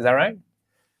business. Is that right?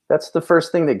 That's the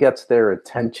first thing that gets their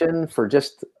attention for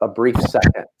just a brief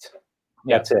second.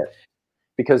 Yeah. That's it.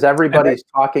 Because everybody's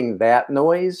talking that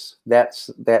noise. That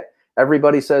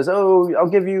everybody says, oh, I'll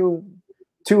give you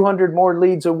 200 more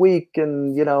leads a week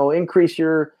and, you know, increase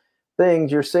your things,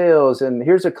 your sales. And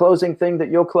here's a closing thing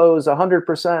that you'll close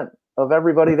 100% of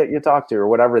everybody that you talk to, or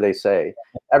whatever they say.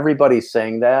 Everybody's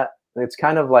saying that. It's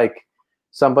kind of like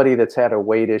somebody that's had a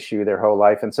weight issue their whole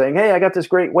life and saying, hey, I got this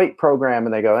great weight program.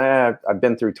 And they go, I've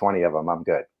been through 20 of them. I'm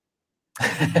good.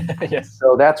 Yes.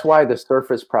 So that's why the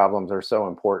surface problems are so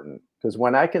important. Because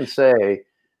when I can say,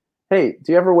 hey,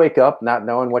 do you ever wake up not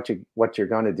knowing what you're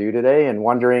going to do today and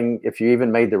wondering if you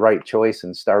even made the right choice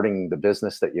in starting the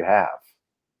business that you have?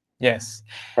 Yes.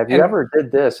 Have you ever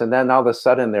did this? And then all of a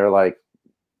sudden they're like,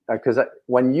 because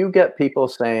when you get people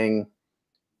saying,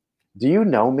 do you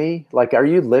know me? Like, are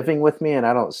you living with me and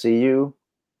I don't see you?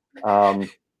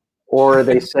 Or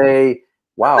they say,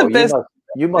 wow,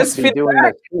 you must be doing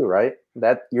this too, right?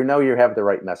 That, you know, you have the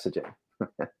right messaging.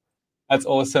 That's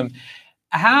awesome.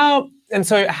 How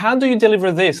do you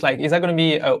deliver this? Like, is that going to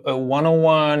be a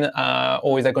one-on-one,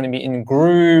 or is that going to be in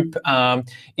group?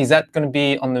 Is that going to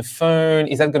be on the phone?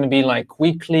 Is that going to be like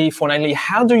weekly, fortnightly?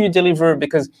 How do you deliver?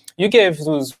 Because you gave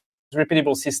those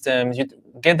repeatable systems, you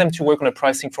get them to work on a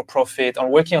pricing for profit, on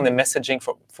working on the messaging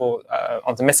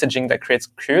on the messaging that creates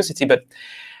curiosity. But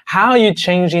how are you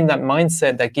changing that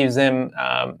mindset that gives them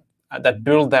that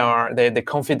build their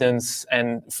confidence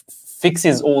and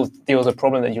fixes all the other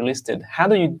problems that you listed? How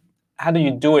do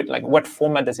you do it? Like, what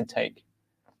format does it take?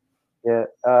 Yeah,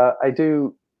 I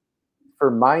do.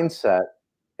 For mindset,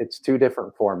 it's two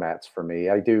different formats for me.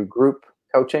 I do group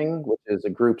coaching, which is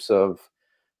groups of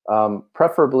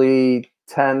preferably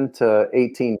 10 to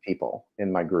 18 people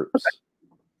in my groups.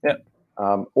 Yeah.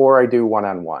 Or I do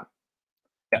one-on-one.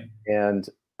 Yeah. And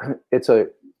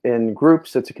in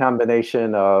groups, it's a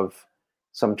combination of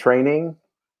some training.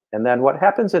 And then what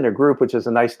happens in a group, which is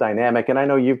a nice dynamic, and I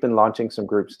know you've been launching some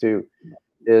groups too,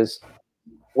 is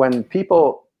when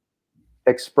people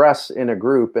express in a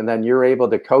group and then you're able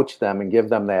to coach them and give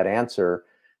them that answer,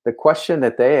 the question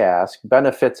that they ask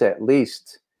benefits, at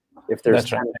least if there's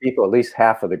 10 people, at least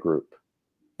half of the group.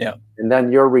 Yeah. And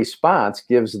then your response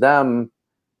gives them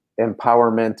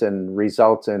empowerment and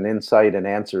results and insight and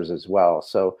answers as well.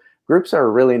 So groups are a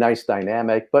really nice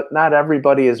dynamic, but not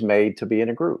everybody is made to be in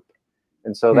a group.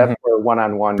 And so that's where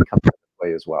one-on-one comes into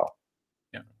play as well.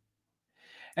 Yeah.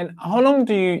 And how long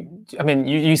do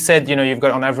you said, you've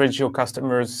got on average your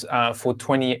customers for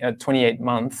 28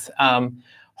 months. How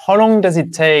long does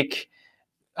it take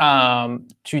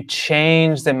to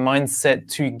change their mindset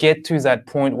to get to that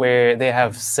point where they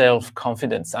have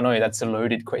self-confidence? I know that's a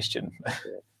loaded question.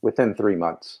 Within 3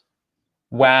 months.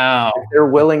 Wow. If they're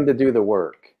willing to do the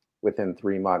work within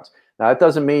 3 months. Now, it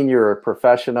doesn't mean you're a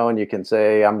professional and you can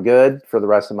say, I'm good for the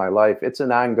rest of my life. It's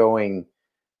an ongoing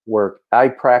work. I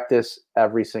practice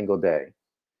every single day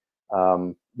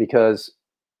because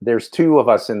there's two of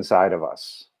us inside of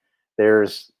us.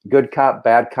 There's good cop,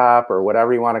 bad cop, or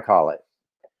whatever you want to call it.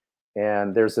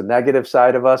 And there's the negative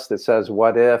side of us that says,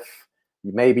 what if,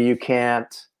 maybe you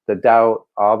can't, the doubt,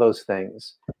 all those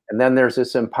things. And then there's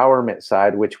this empowerment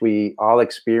side, which we all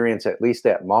experience at least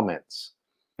at moments.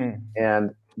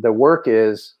 And the work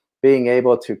is being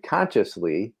able to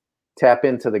consciously tap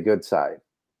into the good side.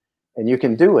 And you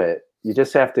can do it. You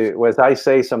just have to, as I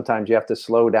say, sometimes you have to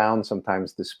slow down,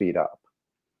 sometimes to speed up.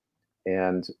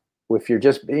 And if you're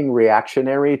just being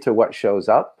reactionary to what shows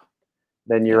up,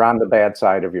 then you're on the bad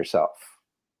side of yourself,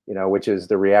 which is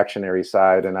the reactionary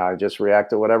side. And I just react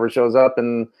to whatever shows up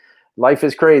and life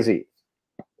is crazy.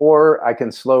 Or I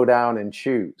can slow down and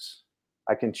choose.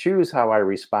 I can choose how I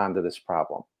respond to this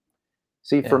problem.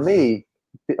 See, for me,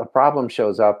 a problem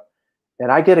shows up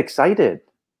and I get excited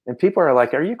and people are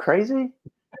like, are you crazy?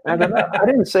 And I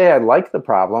didn't say I like the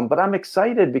problem, but I'm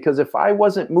excited because if I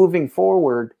wasn't moving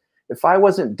forward, if I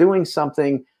wasn't doing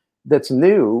something that's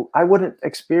new, I wouldn't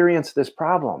experience this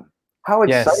problem. How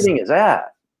exciting is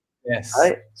that? Yes.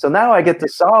 Right? So now I get to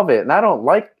solve it, and I don't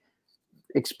like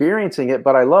experiencing it,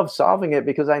 but I love solving it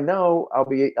because I know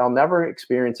I'll never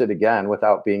experience it again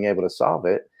without being able to solve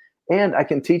it, and I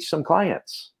can teach some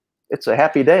clients. It's a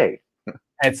happy day.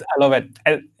 I love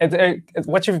it.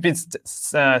 What you've been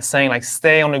saying, like,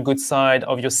 stay on the good side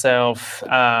of yourself,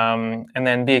 and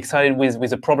then be excited with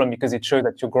the problem because it shows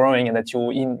that you're growing and that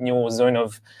you're in your zone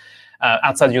of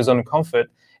outside your zone of comfort.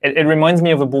 It reminds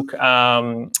me of a book,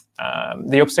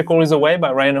 The Obstacle is a Way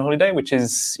by Ryan Holiday, which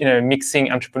is mixing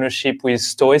entrepreneurship with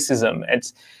stoicism.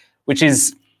 It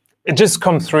just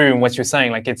comes through in what you're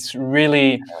saying. Like,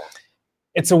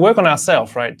 it's a work on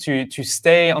ourselves, right? To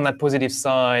stay on that positive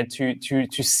side,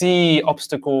 to see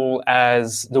obstacle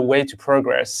as the way to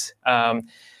progress. And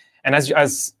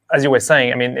as you were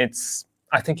saying, I mean,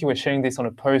 I think you were sharing this on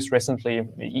a post recently,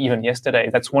 even yesterday.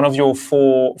 That's one of your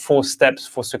four steps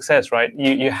for success, right?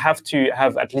 You have to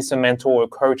have at least a mentor or a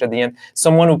coach at the end,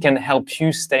 someone who can help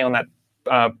you stay on that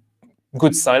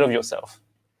good side of yourself.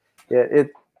 Yeah,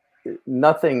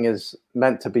 nothing is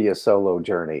meant to be a solo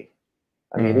journey.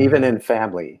 I mean, even in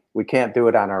family, we can't do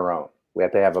it on our own. We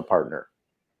have to have a partner.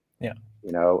 Yeah.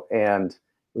 And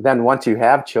then once you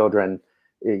have children,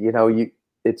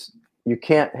 you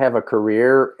can't have a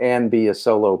career and be a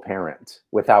solo parent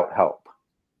without help.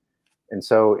 And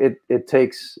so it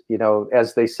takes,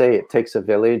 as they say, it takes a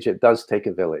village. It does take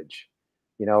a village.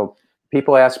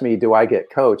 People ask me, do I get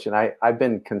coached? And I've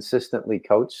been consistently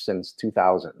coached since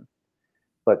 2000.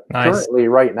 But currently,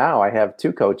 right now, I have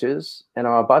 2 coaches, and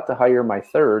I'm about to hire my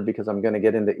 3rd because I'm going to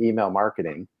get into email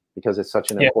marketing because it's such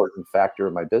an important factor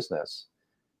of my business.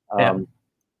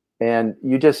 And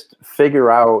you just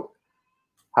figure out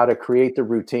how to create the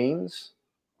routines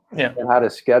Yeah. and how to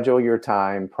schedule your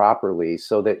time properly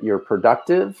so that you're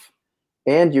productive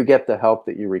and you get the help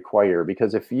that you require.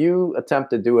 Because if you attempt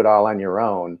to do it all on your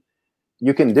own,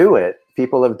 you can do it.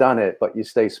 People have done it, but you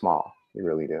stay small. You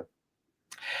really do.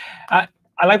 I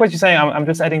like what you're saying. I'm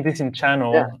just adding this in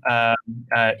channel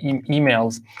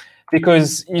emails,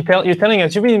 because you're telling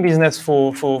us you've been in business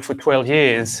for 12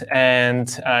 years,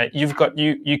 and you've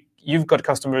got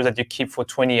customers that you keep for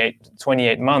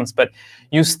 28 months, but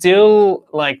you're still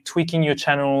like tweaking your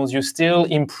channels. You're still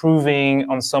improving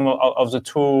on some of the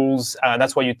tools.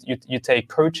 That's why you take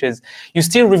coaches. You're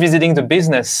still revisiting the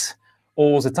business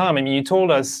all the time. I mean, you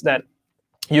told us that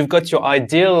you've got your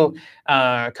ideal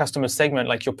customer segment,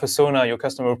 like your persona, your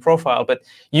customer profile, but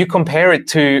you compare it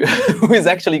to who is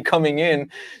actually coming in.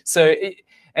 So,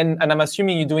 and I'm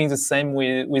assuming you're doing the same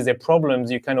with their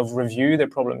problems. You kind of review their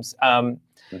problems.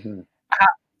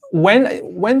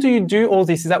 When do you do all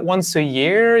this? Is that once a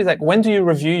year? Is that when do you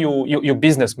review your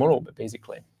business model,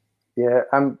 basically? Yeah,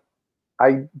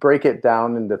 I break it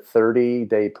down into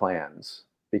 30-day plans,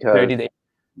 because 30 days.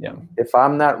 Yeah. If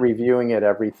I'm not reviewing it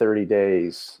every 30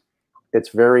 days, it's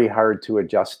very hard to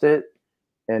adjust it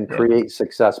and create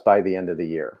success by the end of the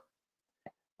year.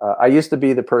 I used to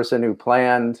be the person who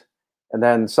planned and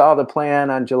then saw the plan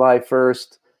on July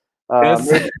 1st,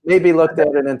 maybe looked at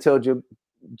it until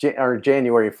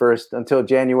January 1st, until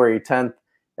January 10th,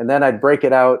 and then I'd break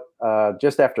it out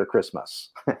just after Christmas,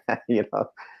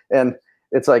 and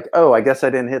it's like, oh, I guess I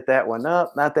didn't hit that one. No,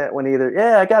 not that one either.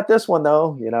 Yeah, I got this one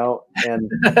though, and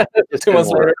just 2 months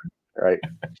later. Right.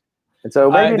 And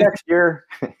so maybe next year,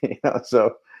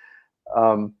 but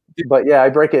yeah, I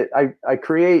break it. I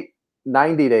create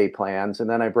 90-day plans, and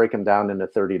then I break them down into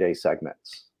 30-day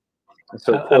segments. And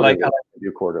so I like to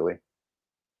do quarterly.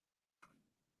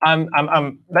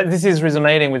 This is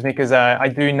resonating with me, because I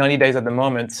do 90 days at the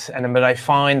moment, but I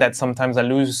find that sometimes I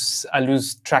lose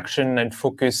traction and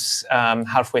focus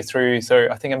halfway through. So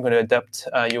I think I'm going to adapt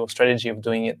your strategy of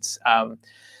doing it.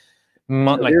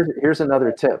 Here's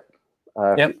another tip,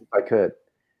 if I could.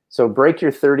 So break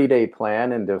your 30-day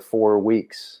plan into 4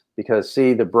 weeks, because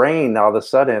see, the brain all of a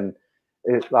sudden,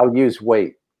 I'll use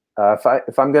weight.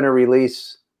 If I'm going to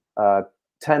release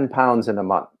 10 pounds in a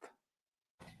month,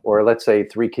 or let's say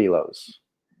 3 kilos.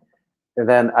 And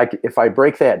then if I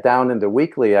break that down into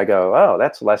weekly, I go, oh,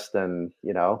 that's less than,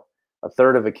 a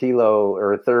third of a kilo,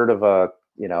 or a third of a,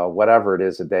 whatever it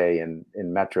is a day in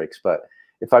metrics. But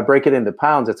if I break it into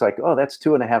pounds, it's like, oh, that's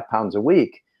 2.5 pounds a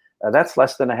week. That's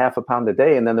less than 0.5 pound a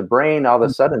day. And then the brain all of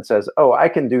a sudden says, oh, I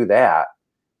can do that.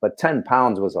 But 10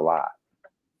 pounds was a lot.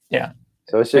 Yeah.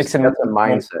 So it's just that's a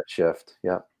mindset shift.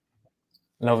 Yeah.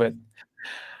 Love it.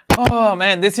 Oh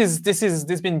man, this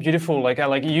has been beautiful. Like I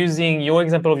like using your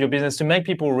example of your business to make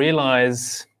people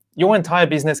realize your entire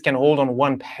business can hold on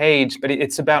one page, but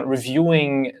it's about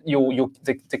reviewing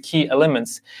the key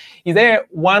elements. Is there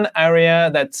one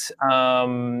area that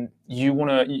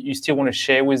you still want to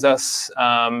share with us,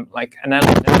 like an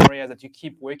area that you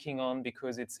keep working on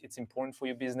because it's important for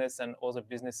your business and other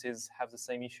businesses have the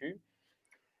same issue?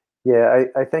 Yeah,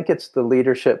 I think it's the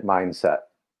leadership mindset.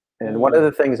 And one of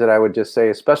the things that I would just say,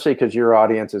 especially because your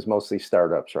audience is mostly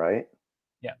startups, right?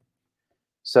 Yeah.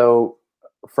 So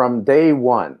from day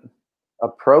one,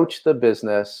 approach the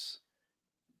business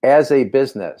as a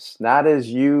business, not as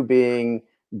you being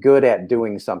good at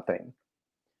doing something.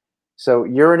 So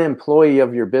you're an employee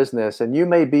of your business, and you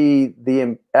may be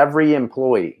every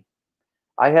employee.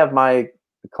 I have my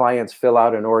clients fill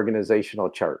out an organizational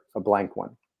chart, a blank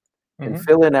one, and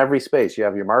fill in every space. You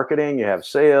have your marketing, you have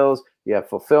sales, you have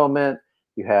fulfillment,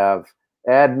 you have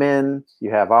admin,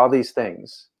 you have all these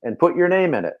things, and put your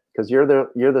name in it, because you're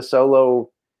the solo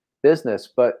business.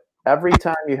 But every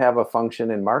time you have a function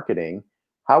in marketing,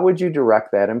 how would you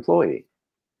direct that employee?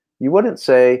 You wouldn't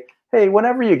say, hey,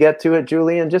 whenever you get to it,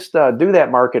 Julian, just do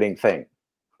that marketing thing.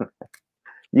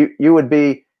 You would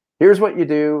be, here's what you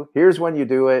do, here's when you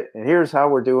do it, and here's how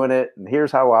we're doing it, and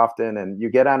here's how often, and you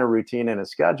get on a routine and a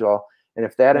schedule. And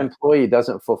if that employee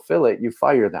doesn't fulfill it, you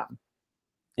fire them.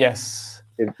 Yes.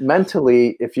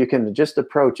 Mentally, if you can just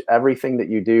approach everything that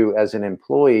you do as an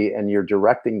employee and you're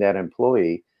directing that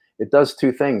employee, it does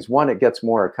 2 things. 1, it gets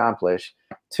more accomplished.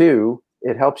 2,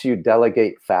 it helps you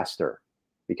delegate faster,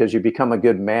 because you become a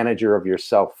good manager of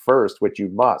yourself first, which you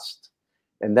must,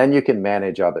 and then you can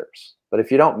manage others. But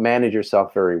if you don't manage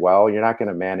yourself very well, you're not going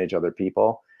to manage other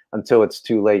people until it's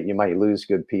too late. You might lose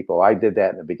good people. I did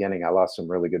that in the beginning. I lost some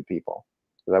really good people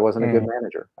because I wasn't a good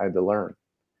manager. I had to learn.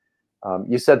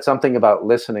 You said something about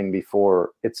listening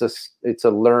before. It's a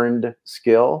learned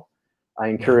skill. I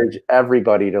encourage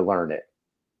everybody to learn it.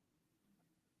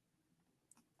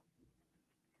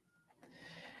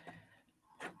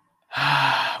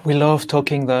 We love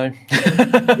talking, though.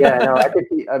 Yeah, no, I could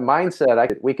a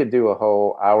mindset. We could do a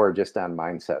whole hour just on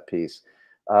mindset piece.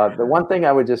 The one thing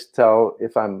I would just tell,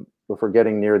 if we're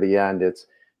getting near the end, it's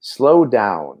slow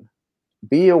down.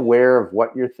 Be aware of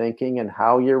what you're thinking and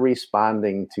how you're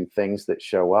responding to things that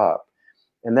show up,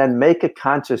 and then make a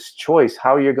conscious choice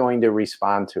how you're going to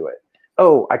respond to it.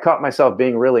 Oh, I caught myself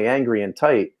being really angry and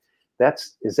tight.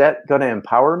 Is that going to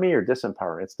empower me or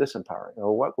disempower me? It's disempowering.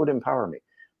 Or what would empower me?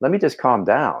 Let me just calm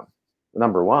down.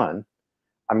 Number one,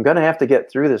 I'm going to have to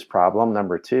get through this problem.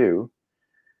 Number two,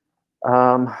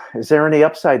 is there any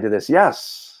upside to this?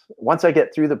 Yes. Once I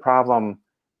get through the problem,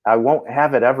 I won't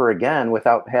have it ever again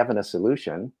without having a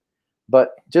solution.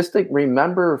 But just to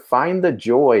remember, find the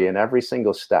joy in every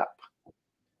single step,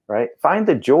 right? Find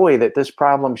the joy that this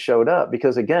problem showed up.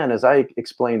 Because again, as I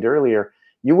explained earlier,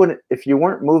 if you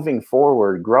weren't moving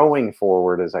forward, growing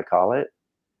forward, as I call it,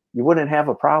 you wouldn't have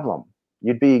a problem.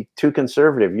 You'd be too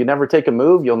conservative. You never take a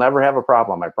move, you'll never have a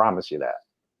problem. I promise you that.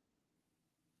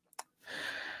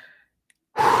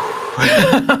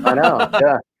 I know,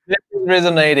 yeah.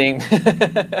 Resonating.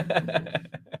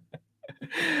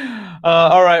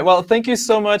 All right. Well, thank you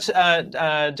so much,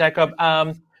 Jacob.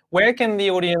 Where can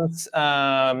the audience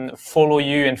follow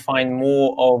you and find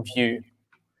more of you?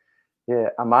 Yeah,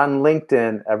 I'm on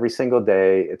LinkedIn every single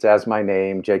day. It's as my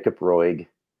name, Jacob Roig.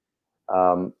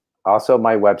 Also,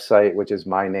 my website, which is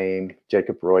my name,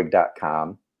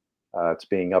 jacobroig.com. It's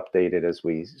being updated as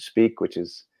we speak, which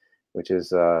is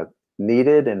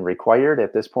needed and required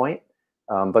at this point.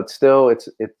 But still, it's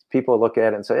people look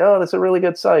at it and say, "Oh, that's a really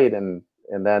good site," and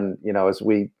then as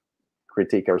we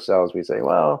critique ourselves, we say,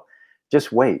 "Well,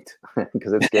 just wait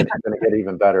because it's going to get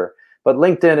even better." But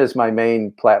LinkedIn is my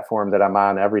main platform that I'm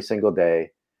on every single day.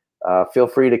 Feel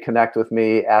free to connect with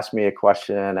me, ask me a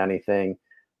question, anything.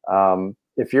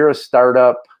 If you're a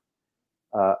startup,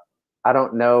 I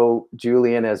don't know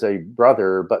Julian as a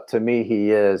brother, but to me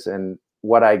he is. And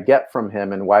what I get from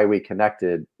him and why we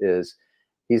connected is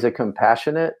he's a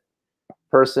compassionate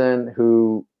person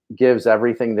who gives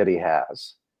everything that he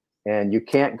has. And you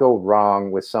can't go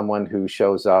wrong with someone who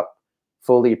shows up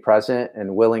fully present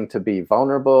and willing to be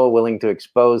vulnerable, willing to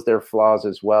expose their flaws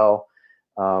as well.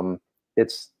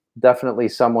 It's definitely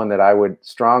someone that I would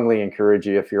strongly encourage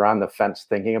you, if you're on the fence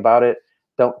thinking about it,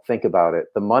 don't think about it.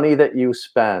 The money that you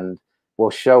spend will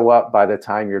show up by the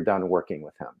time you're done working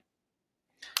with him.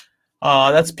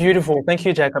 Oh, that's beautiful. Thank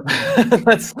you, Jacob.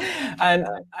 And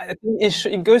I think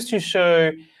it goes to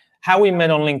show how we met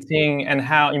on LinkedIn and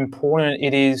how important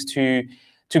it is to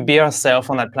be ourselves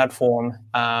on that platform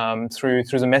through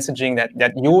the messaging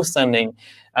that you're sending,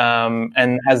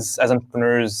 and as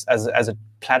entrepreneurs, as a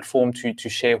platform to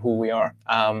share who we are.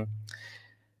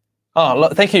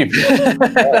 Thank you.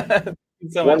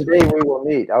 So one day we will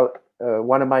meet.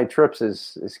 One of my trips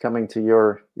is coming to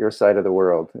your side of the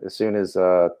world as soon as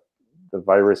the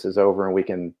virus is over and we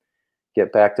can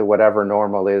get back to whatever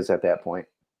normal is at that point.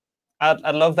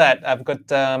 I'd love that. I've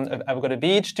got a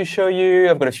beach to show you.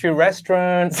 I've got a few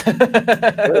restaurants.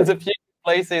 There's a few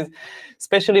places,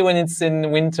 especially when it's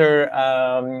in winter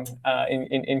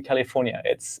in California.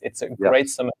 It's a great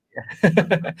summer.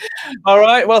 All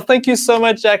right. Well, thank you so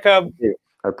much, Jacob. Thank you.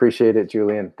 I appreciate it,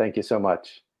 Julian. Thank you so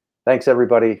much. Thanks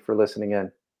everybody for listening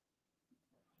in.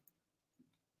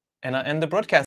 And I end the broadcast.